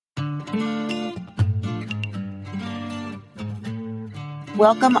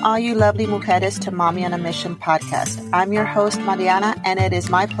Welcome all you lovely mujeres to Mommy on a Mission podcast. I'm your host, Mariana, and it is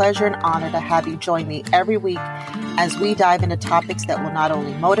my pleasure and honor to have you join me every week as we dive into topics that will not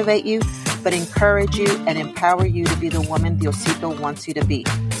only motivate you, but encourage you and empower you to be the woman Diosito wants you to be.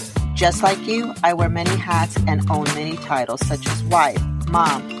 Just like you, I wear many hats and own many titles such as wife,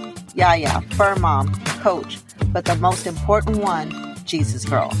 mom, yaya, fur mom, coach, but the most important one, Jesus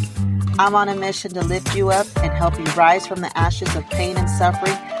girl. I'm on a mission to lift you up and help you rise from the ashes of pain and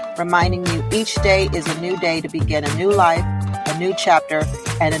suffering, reminding you each day is a new day to begin a new life, a new chapter,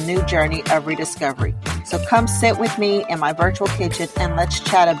 and a new journey of rediscovery. So come sit with me in my virtual kitchen and let's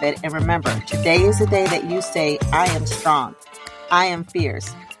chat a bit. And remember, today is the day that you say, I am strong, I am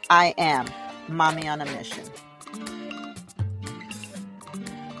fierce, I am Mommy on a Mission.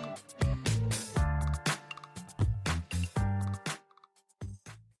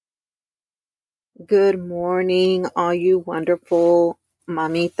 Good morning, all you wonderful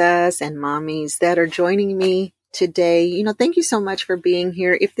mamitas and mommies that are joining me today. Thank you so much for being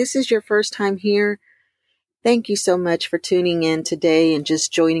here. If this is your first time here, thank you so much for tuning in today and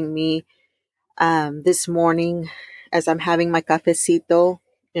just joining me this morning as I'm having my cafecito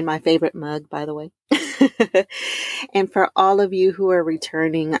in my favorite mug, by the way. And for all of you who are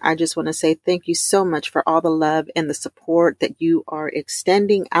returning, I just want to say thank you so much for all the love and the support that you are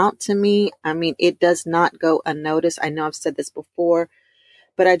extending out to me. I mean, it does not go unnoticed. I know I've said this before,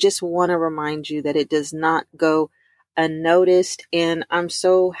 but I just want to remind you that it does not go unnoticed. And I'm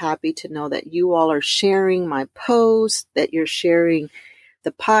so happy to know that you all are sharing my posts, that you're sharing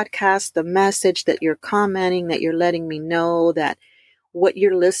the podcast, the message, that you're commenting, that you're letting me know that what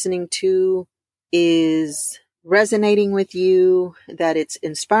you're listening to is resonating with you, that it's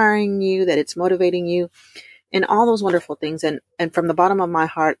inspiring you, that it's motivating you, and all those wonderful things. And from the bottom of my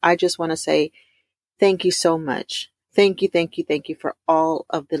heart, I just want to say thank you so much. Thank you for all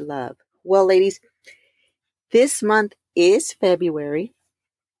of the love. Well, ladies, this month is February,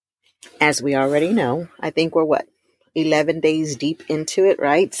 as we already know. I think we're 11 days deep into it,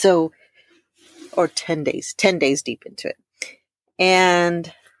 right? Or 10 days deep into it.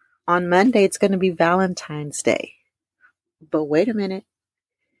 And on Monday, it's going to be Valentine's Day. But wait a minute.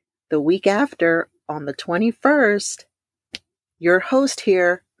 The week after, on the 21st, your host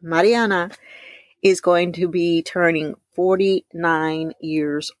here, Mariana, is going to be turning 49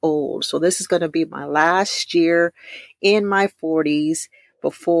 years old. So this is going to be my last year in my 40s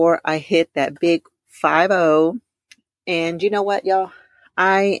before I hit that big 50. And you know what, y'all?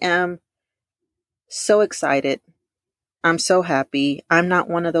 I am so excited. I'm so happy. I'm not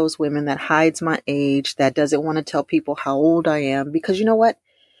one of those women that hides my age, that doesn't want to tell people how old I am. Because you know what?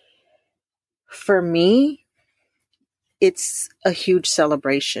 For me, it's a huge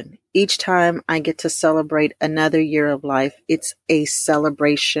celebration. Each time I get to celebrate another year of life, it's a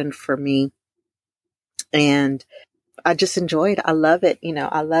celebration for me. And I just enjoy it. I love it.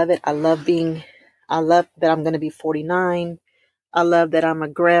 I love it. I love that I'm going to be 49. I love that I'm a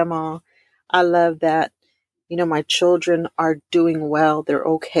grandma. I love that my children are doing well. They're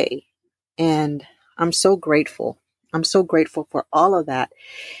okay. And I'm so grateful. I'm so grateful for all of that.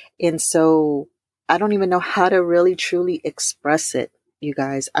 And so I don't even know how to really, truly express it, you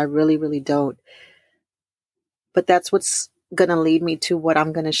guys. I really, really don't. But that's what's going to lead me to what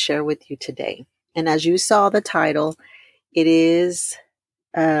I'm going to share with you today. And as you saw the title, it is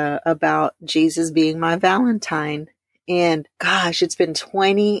about Jesus being my Valentine. And gosh, it's been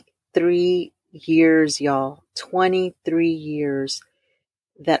 23 years, y'all. 23 years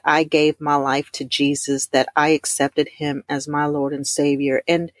that I gave my life to Jesus, that I accepted him as my Lord and Savior.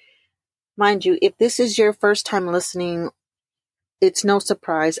 And mind you, if this is your first time listening, it's no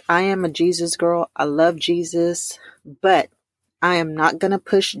surprise. I am a Jesus girl. I love Jesus, but I am not going to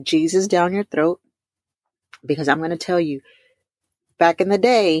push Jesus down your throat, because I'm going to tell you, back in the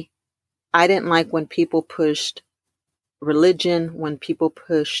day, I didn't like when people pushed religion, when people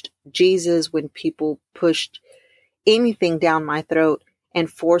pushed Jesus, when people pushed anything down my throat and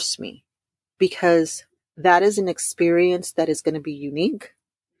forced me, because that is an experience that is going to be unique.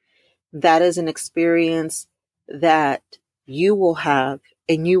 That is an experience that you will have,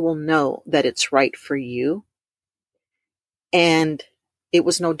 and you will know that it's right for you. And it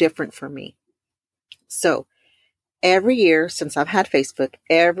was no different for me. So every year since I've had Facebook,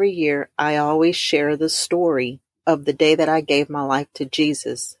 every year I always share the story of the day that I gave my life to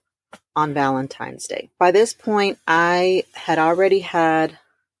Jesus on Valentine's Day. By this point, I had already had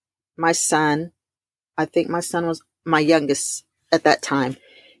my son. I think my son was my youngest at that time.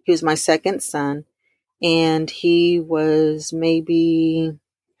 He was my second son, and he was maybe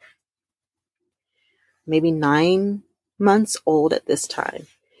 9 months old at this time.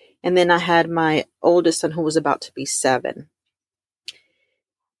 And then I had my oldest son who was about to be 7.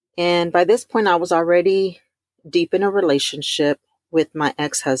 And by this point, I was already deep in a relationship with my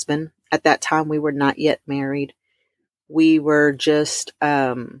ex-husband. At that time, we were not yet married. We were just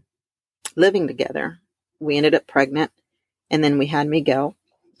living together. We ended up pregnant, and then we had Miguel,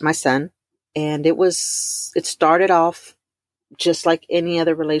 my son. And it started off just like any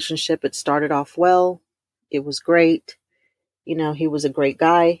other relationship. It started off well. It was great. He was a great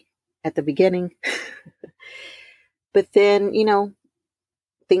guy at the beginning. But then,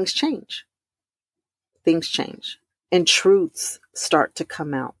 things change. Things change. And truths start to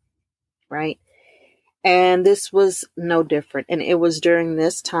come out, right? And this was no different. And it was during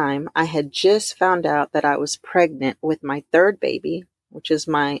this time I had just found out that I was pregnant with my third baby, which is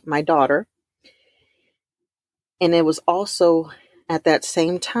my daughter. And it was also at that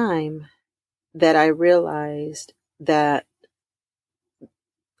same time that I realized that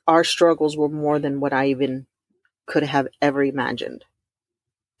our struggles were more than what I even could have ever imagined.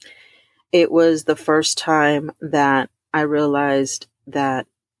 It was the first time that I realized that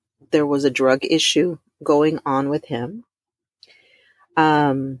there was a drug issue going on with him.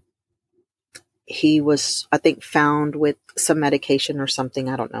 He was, I think, found with some medication or something,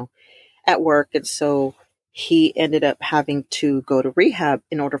 I don't know, at work. And so he ended up having to go to rehab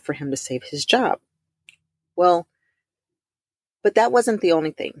in order for him to save his job. Well, but that wasn't the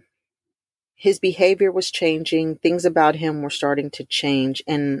only thing. His behavior was changing. Things about him were starting to change.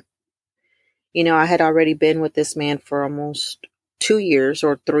 And, I had already been with this man for almost 2 years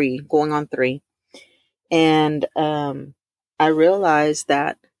or 3, going on 3. And I realized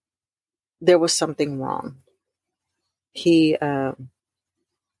that there was something wrong. It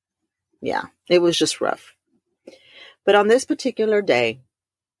was just rough. But on this particular day,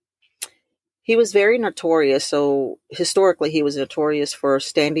 he was very notorious. So historically, he was notorious for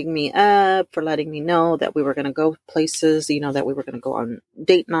standing me up, for letting me know that we were going to go places, that we were going to go on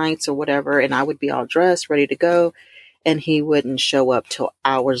date nights or whatever. And I would be all dressed, ready to go. And he wouldn't show up till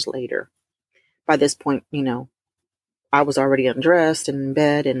hours later. By this point, I was already undressed and in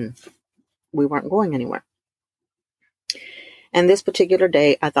bed, and we weren't going anywhere. And this particular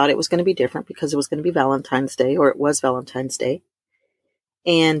day, I thought it was going to be different because it was going to be Valentine's Day, or it was Valentine's Day.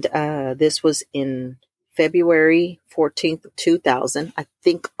 And this was in February 14th, 2000. I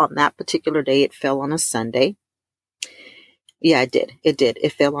think on that particular day, it fell on a Sunday. Yeah, it did.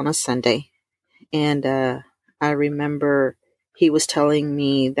 It fell on a Sunday. And I remember he was telling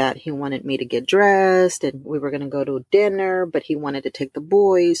me that he wanted me to get dressed and we were going to go to dinner, but he wanted to take the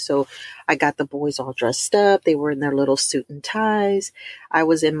boys. So I got the boys all dressed up. They were in their little suit and ties. I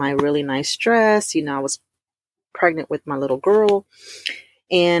was in my really nice dress. I was pregnant with my little girl.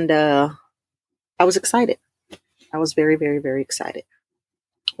 And I was excited. I was very, very, very excited.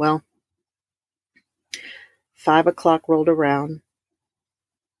 Well, 5 o'clock rolled around.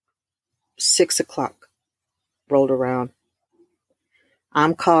 6 o'clock rolled around.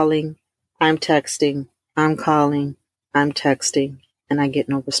 I'm calling, I'm texting, I'm calling, I'm texting, and I get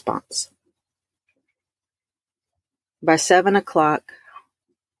no response. By 7 o'clock,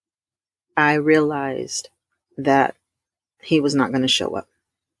 I realized that he was not going to show up.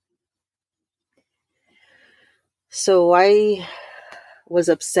 So I was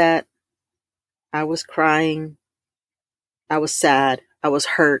upset. I was crying. I was sad. I was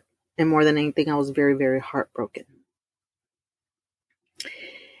hurt. And more than anything, I was very, very heartbroken.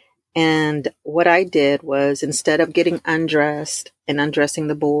 And what I did was, instead of getting undressed and undressing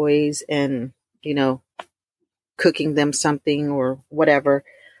the boys and, cooking them something or whatever,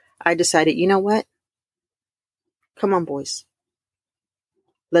 I decided, you know what? Come on, boys.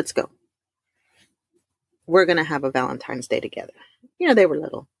 Let's go. We're going to have a Valentine's Day together. They were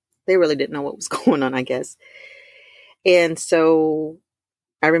little. They really didn't know what was going on, I guess. And so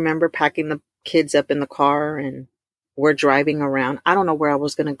I remember packing the kids up in the car and we're driving around. I don't know where I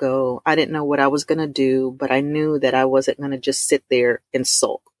was going to go. I didn't know what I was going to do, but I knew that I wasn't going to just sit there and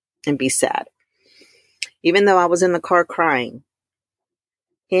sulk and be sad. Even though I was in the car crying.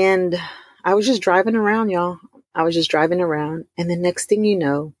 And I was just driving around, y'all. I was just driving around. And the next thing you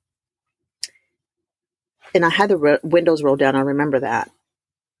know, and I had the windows rolled down. I remember that.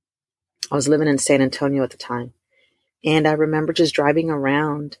 I was living in San Antonio at the time. And I remember just driving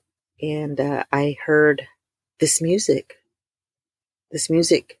around and I heard this music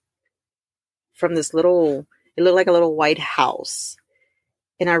from this little, it looked like a little white house.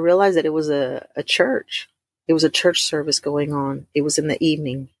 And I realized that it was a church. It was a church service going on. It was in the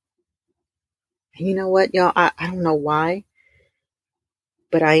evening. And you know what, y'all? I don't know why,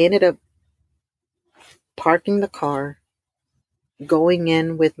 but I ended up parking the car going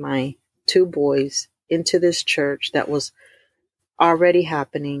in with my two boys into this church that was already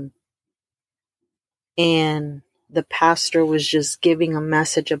happening. And the pastor was just giving a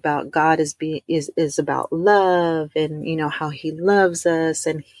message about God is about love, and how he loves us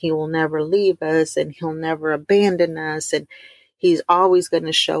and he will never leave us and he'll never abandon us and he's always going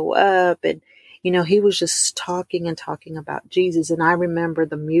to show up. And he was just talking and talking about Jesus. And I remember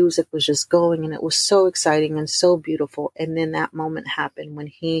the music was just going and it was so exciting and so beautiful. And then that moment happened when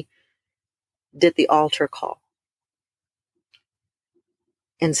he did the altar call.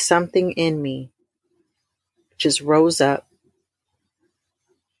 And something in me just rose up.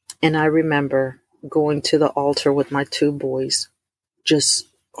 And I remember going to the altar with my two boys, just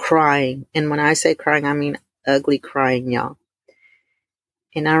crying. And when I say crying, I mean ugly crying, y'all.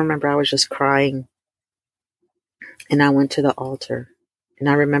 And I remember I was just crying. And I went to the altar. And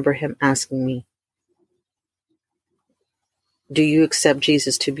I remember him asking me, do you accept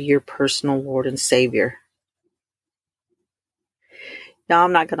Jesus to be your personal Lord and Savior? Now,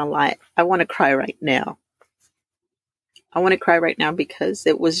 I'm not going to lie. I want to cry right now. I want to cry right now because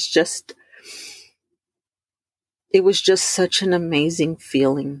it was just such an amazing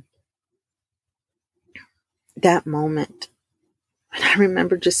feeling. That moment. And I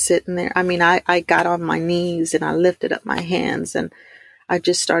remember just sitting there. I mean, I got on my knees and I lifted up my hands and I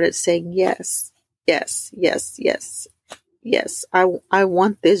just started saying, yes, yes, yes, yes, yes. I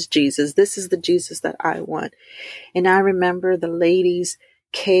want this Jesus. This is the Jesus that I want. And I remember the ladies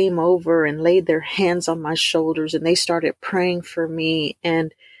came over and laid their hands on my shoulders and they started praying for me.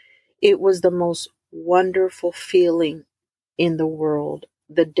 And it was the most wonderful feeling in the world,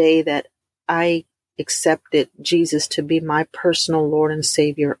 the day that I accepted Jesus to be my personal Lord and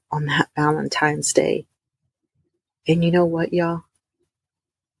Savior on that Valentine's Day. And you know what, y'all?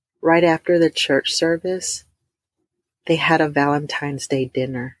 Right after the church service, they had a Valentine's Day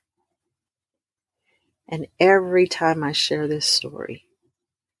dinner. And every time I share this story,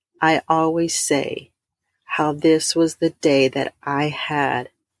 I always say how this was the day that I had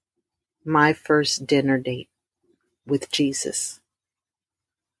my first dinner date with Jesus.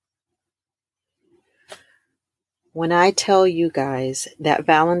 When I tell you guys that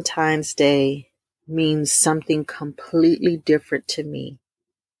Valentine's Day means something completely different to me,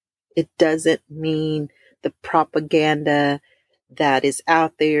 it doesn't mean the propaganda that is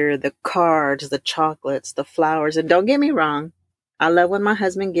out there, the cards, the chocolates, the flowers. And don't get me wrong, I love when my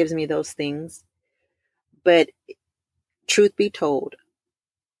husband gives me those things. But truth be told,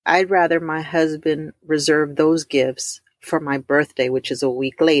 I'd rather my husband reserve those gifts for my birthday, which is a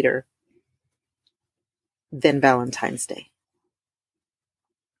week later, than Valentine's Day.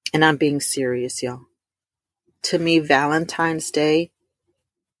 And I'm being serious, y'all. To me, Valentine's Day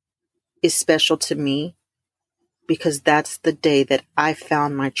is special to me because that's the day that I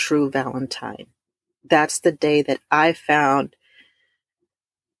found my true Valentine. That's the day that I found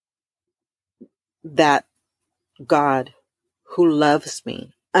that God who loves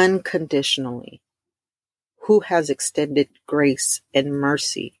me unconditionally, who has extended grace and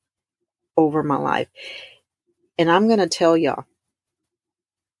mercy over my life. And I'm going to tell y'all,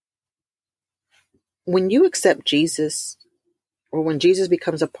 when you accept Jesus, or when Jesus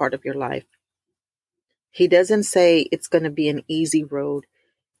becomes a part of your life, he doesn't say it's going to be an easy road.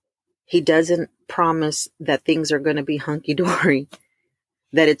 He doesn't promise that things are going to be hunky-dory,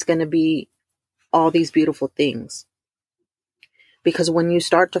 that it's going to be all these beautiful things. Because when you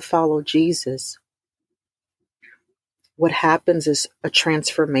start to follow Jesus, what happens is a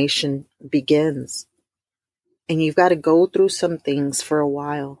transformation begins. And you've got to go through some things for a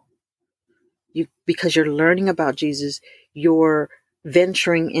while. Because you're learning about Jesus, you're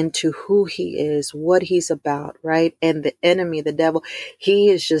venturing into who he is, what he's about, right? And the enemy, the devil, he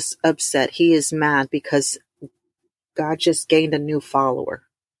is just upset. He is mad because God just gained a new follower.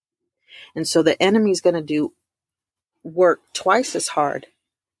 And so the enemy is going to do work twice as hard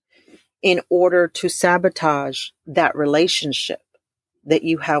in order to sabotage that relationship that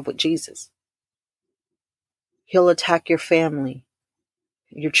you have with Jesus. He'll attack your family,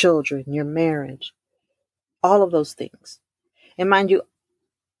 your children, your marriage, all of those things. And mind you,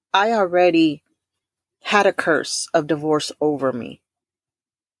 I already had a curse of divorce over me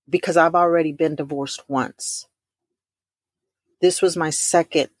because I've already been divorced once. This was my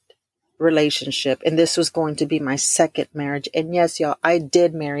second relationship, and this was going to be my second marriage. And yes, y'all, I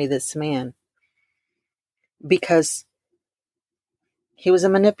did marry this man because he was a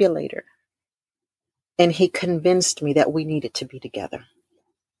manipulator, and he convinced me that we needed to be together,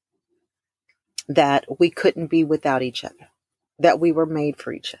 that we couldn't be without each other, that we were made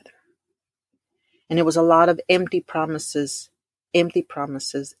for each other. And it was a lot of empty promises empty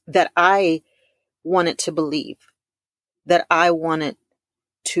promises that I wanted to believe, that I wanted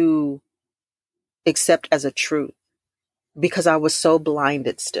to accept as a truth, because I was so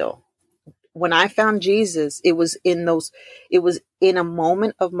blinded still. When I found Jesus, it was in a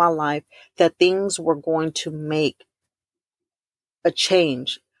moment of my life that things were going to make a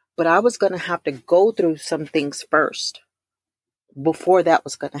change, but I was going to have to go through some things first before that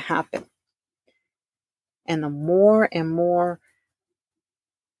was going to happen. And the more and more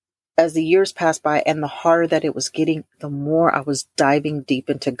as the years passed by and the harder that it was getting, the more I was diving deep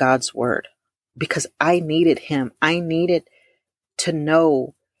into God's word, because I needed him. I needed to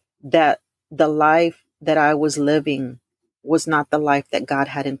know that the life that I was living was not the life that God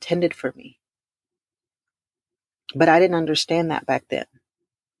had intended for me. But I didn't understand that back then.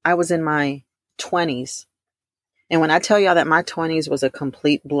 I was in my 20s. And when I tell y'all that my 20s was a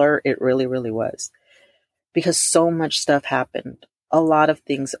complete blur, it really, really was. Because so much stuff happened. A lot of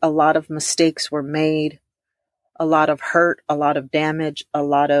things, a lot of mistakes were made, a lot of hurt, a lot of damage, a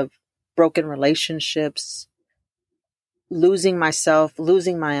lot of broken relationships, losing myself,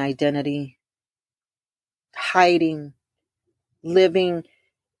 losing my identity, hiding, living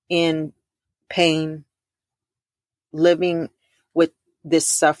in pain, living with this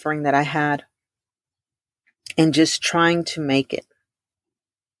suffering that I had, and just trying to make it.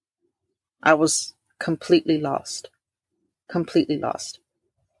 I was completely lost. Completely lost.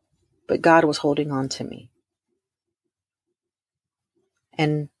 But God was holding on to me.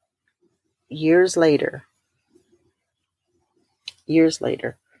 And years later,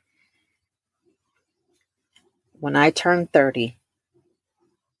 when I turned 30,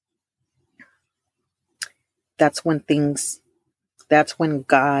 that's when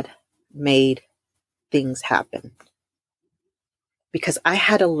God made things happen. Because I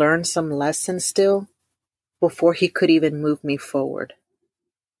had to learn some lessons still before he could even move me forward.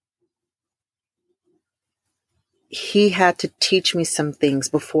 He had to teach me some things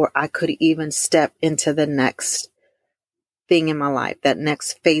before I could even step into the next thing in my life, that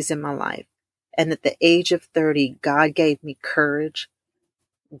next phase in my life. And at the age of 30, God gave me courage.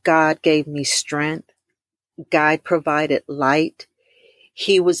 God gave me strength. God provided light.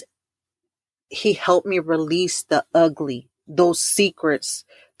 He helped me release the ugly, those secrets,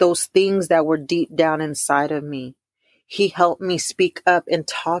 those things that were deep down inside of me. He helped me speak up and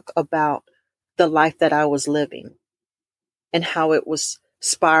talk about the life that I was living and how it was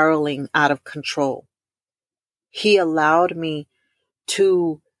spiraling out of control. He allowed me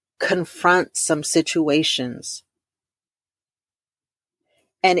to confront some situations.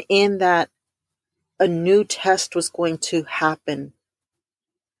 And in that, a new test was going to happen.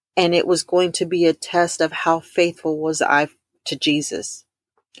 And it was going to be a test of how faithful was I to Jesus.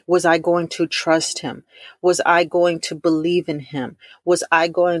 Was I going to trust him? Was I going to believe in him? Was I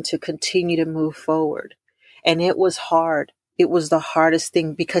going to continue to move forward? And it was hard. It was the hardest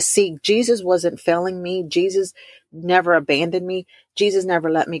thing because, see, Jesus wasn't failing me. Jesus never abandoned me. Jesus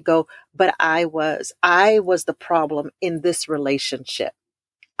never let me go. But I was the problem in this relationship.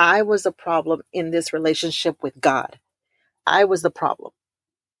 I was the problem in this relationship with God. I was the problem.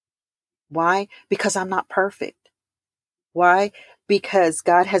 Why? Because I'm not perfect. Why? Because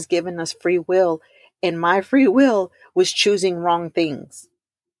God has given us free will, and my free will was choosing wrong things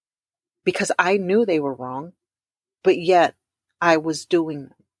because I knew they were wrong, but yet I was doing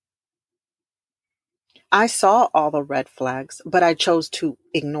them. I saw all the red flags, but I chose to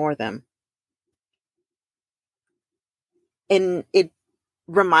ignore them. And it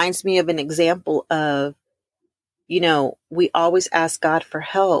reminds me of an example of, we always ask God for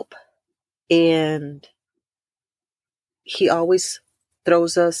help, and he always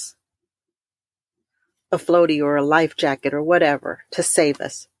throws us a floaty or a life jacket or whatever to save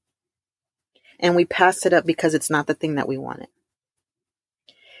us. And we pass it up because it's not the thing that we wanted.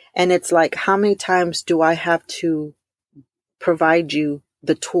 And it's like, how many times do I have to provide you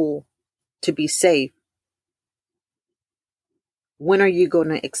the tool to be safe? When are you going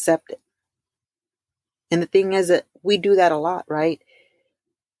to accept it? And the thing is that we do that a lot, right?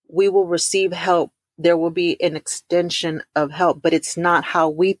 We will receive help. There will be an extension of help, but it's not how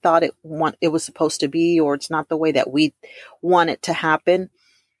we thought it was supposed to be, or it's not the way that we want it to happen,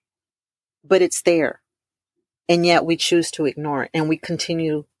 but it's there. And yet we choose to ignore it, and we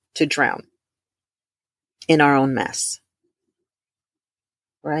continue to drown in our own mess.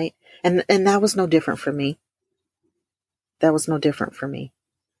 Right? And that was no different for me. That was no different for me.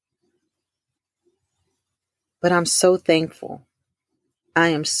 But I'm so thankful. I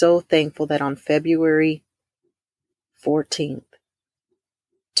am so thankful that on February 14th,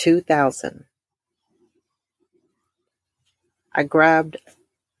 2000, I grabbed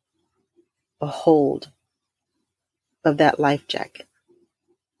a hold of that life jacket,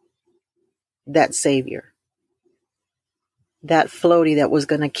 that savior, that floaty that was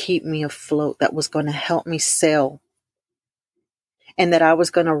going to keep me afloat, that was going to help me sail, and that I was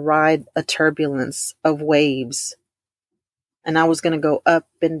going to ride a turbulence of waves. And I was going to go up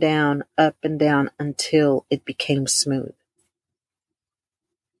and down until it became smooth.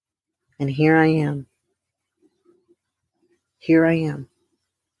 And here I am. Here I am,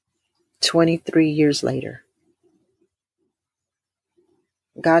 23 years later.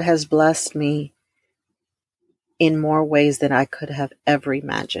 God has blessed me in more ways than I could have ever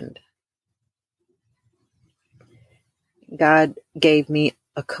imagined. God gave me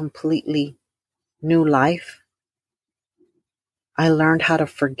a completely new life. I learned how to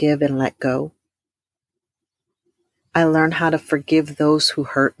forgive and let go. I learned how to forgive those who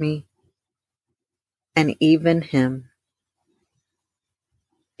hurt me, and even him,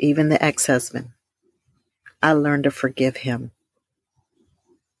 even the ex-husband. I learned to forgive him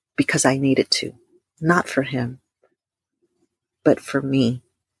because I needed to, not for him, but for me.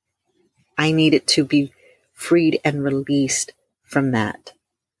 I needed to be freed and released from that.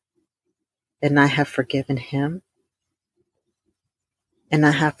 And I have forgiven him. And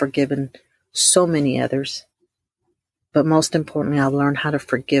I have forgiven so many others. But most importantly, I've learned how to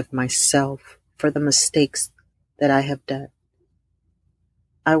forgive myself for the mistakes that I have done.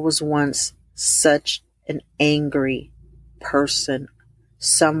 I was once such an angry person,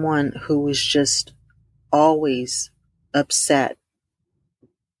 someone who was just always upset,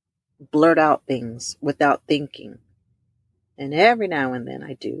 blurt out things without thinking. And every now and then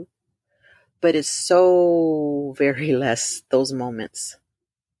I do. But it's so very less those moments.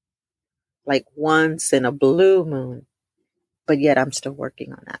 Like once in a blue moon. But yet I'm still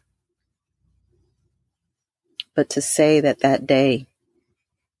working on that. But to say that that day,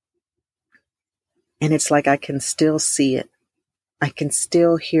 and it's like I can still see it. I can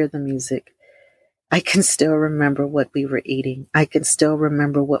still hear the music. I can still remember what we were eating. I can still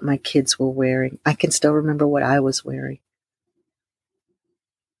remember what my kids were wearing. I can still remember what I was wearing.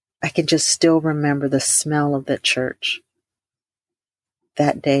 I can just still remember the smell of that church.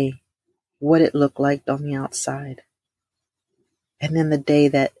 That day, what it looked like on the outside. And then the day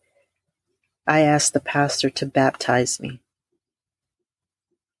that I asked the pastor to baptize me.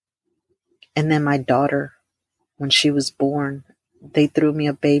 And then my daughter, when she was born, they threw me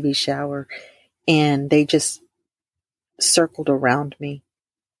a baby shower and they just circled around me.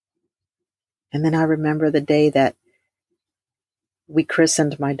 And then I remember the day that we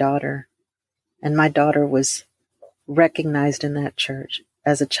christened my daughter, and my daughter was recognized in that church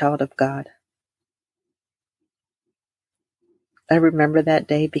as a child of God. I remember that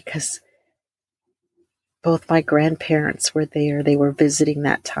day because both my grandparents were there. They were visiting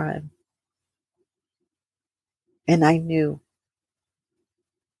that time. And I knew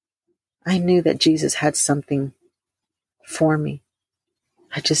that Jesus had something for me.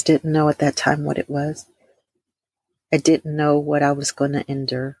 I just didn't know at that time what it was. I didn't know what I was going to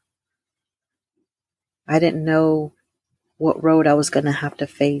endure. I didn't know what road I was going to have to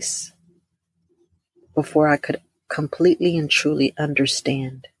face before I could completely and truly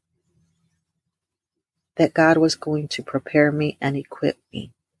understand that God was going to prepare me and equip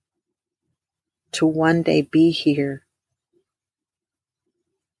me to one day be here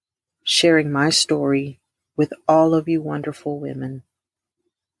sharing my story with all of you wonderful women,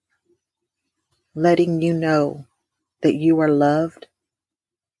 letting you know that you are loved,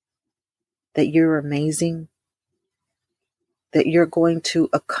 that you're amazing, that you're going to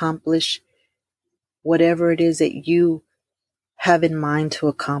accomplish whatever it is that you have in mind to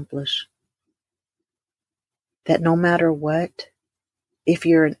accomplish. That no matter what, if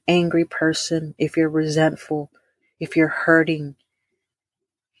you're an angry person, if you're resentful, if you're hurting,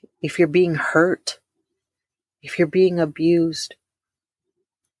 if you're being hurt, if you're being abused,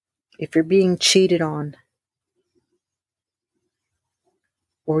 if you're being cheated on,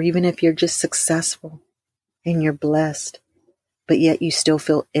 or even if you're just successful and you're blessed, but yet you still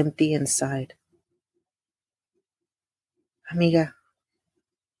feel empty inside. Amiga,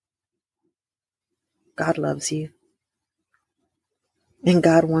 God loves you. And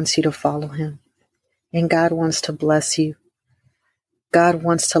God wants you to follow him. And God wants to bless you. God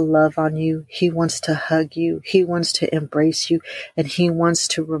wants to love on you. He wants to hug you. He wants to embrace you. And he wants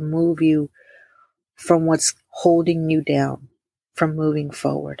to remove you from what's holding you down from moving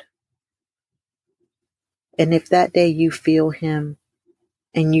forward. And if that day you feel him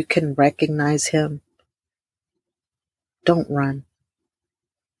and you can recognize him, don't run.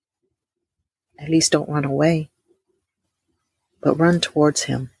 At least don't run away. but run towards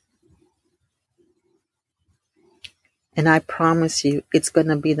Him. And I promise you, it's going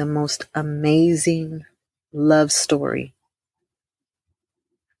to be the most amazing love story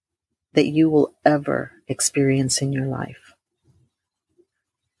that you will ever experience in your life.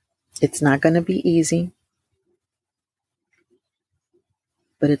 It's not going to be easy,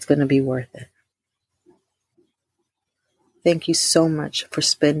 but it's going to be worth it. Thank you so much for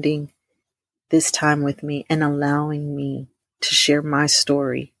spending this time with me and allowing me to share my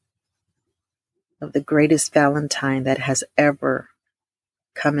story of the greatest Valentine that has ever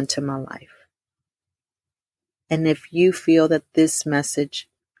come into my life. And if you feel that this message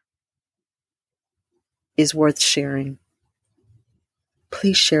is worth sharing,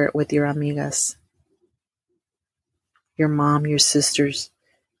 please share it with your amigas, your mom, your sisters,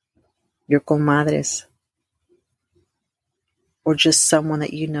 your comadres, or just someone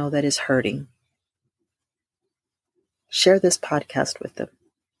that you know that is hurting. Share this podcast with them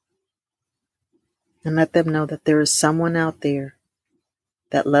and let them know that there is someone out there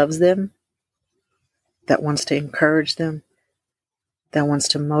that loves them, that wants to encourage them, that wants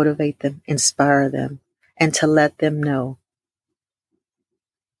to motivate them, inspire them, and to let them know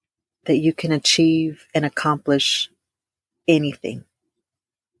that you can achieve and accomplish anything.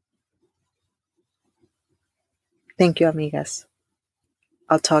 Thank you, amigas.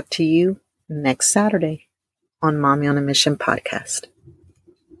 I'll talk to you next Saturday on Mommy on a Mission podcast.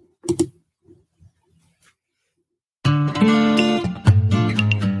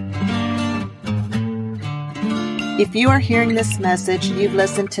 If you are hearing this message, you've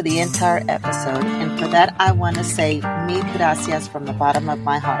listened to the entire episode, and for that I want to say mil gracias from the bottom of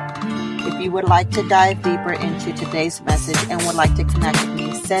my heart. If you would like to dive deeper into today's message and would like to connect with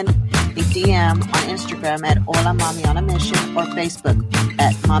me, send a DM on Instagram at Hola Mommy on a Mission or Facebook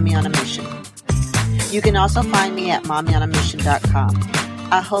at Mommy on a Mission. You can also find me at mommyonamission.com.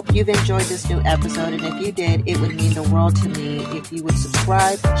 I hope you've enjoyed this new episode, and if you did, it would mean the world to me if you would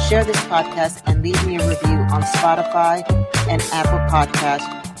subscribe, share this podcast, and leave me a review on Spotify and Apple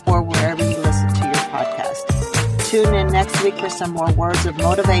Podcasts or wherever you listen to your podcast. Tune in next week for some more words of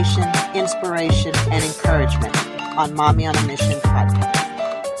motivation, inspiration, and encouragement on Mommy on a Mission podcast.